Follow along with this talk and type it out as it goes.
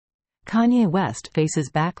Kanye West faces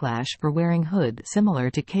backlash for wearing hood similar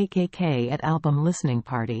to KKK at album listening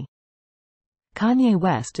party. Kanye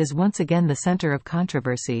West is once again the center of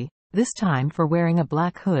controversy, this time for wearing a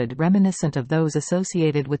black hood reminiscent of those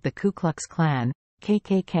associated with the Ku Klux Klan,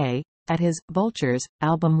 KKK, at his Vultures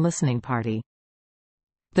album listening party.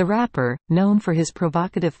 The rapper, known for his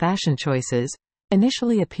provocative fashion choices,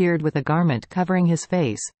 initially appeared with a garment covering his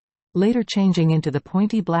face, later changing into the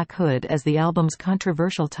pointy black hood as the album's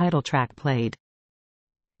controversial title track played.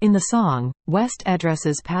 In the song, West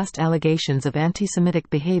addresses past allegations of anti-Semitic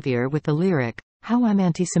behavior with the lyric, "How I'm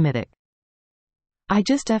anti-Semitic. I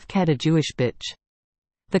just F-cat a Jewish bitch."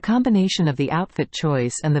 The combination of the outfit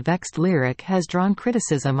choice and the vexed lyric has drawn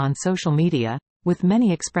criticism on social media, with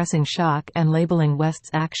many expressing shock and labeling West's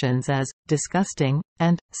actions as disgusting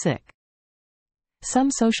and sick.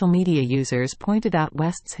 Some social media users pointed out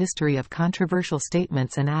West's history of controversial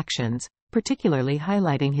statements and actions, particularly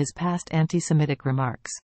highlighting his past anti-Semitic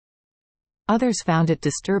remarks. Others found it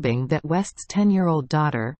disturbing that West's 10-year-old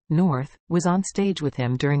daughter, North, was on stage with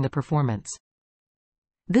him during the performance.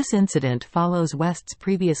 This incident follows West's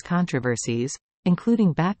previous controversies,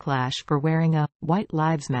 including backlash for wearing a "White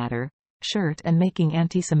Lives Matter" shirt and making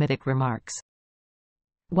anti-Semitic remarks.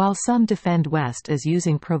 While some defend West as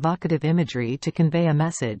using provocative imagery to convey a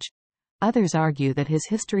message, others argue that his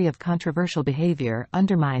history of controversial behavior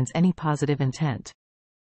undermines any positive intent.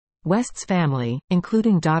 West's family,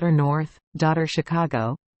 including daughter North, daughter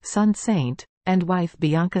Chicago, son Saint, and wife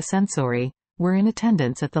Bianca Censori, were in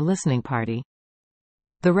attendance at the listening party.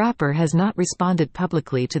 The rapper has not responded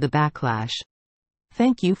publicly to the backlash.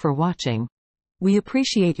 Thank you for watching. We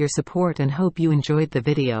appreciate your support and hope you enjoyed the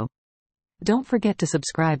video. Don't forget to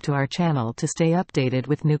subscribe to our channel to stay updated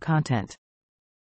with new content.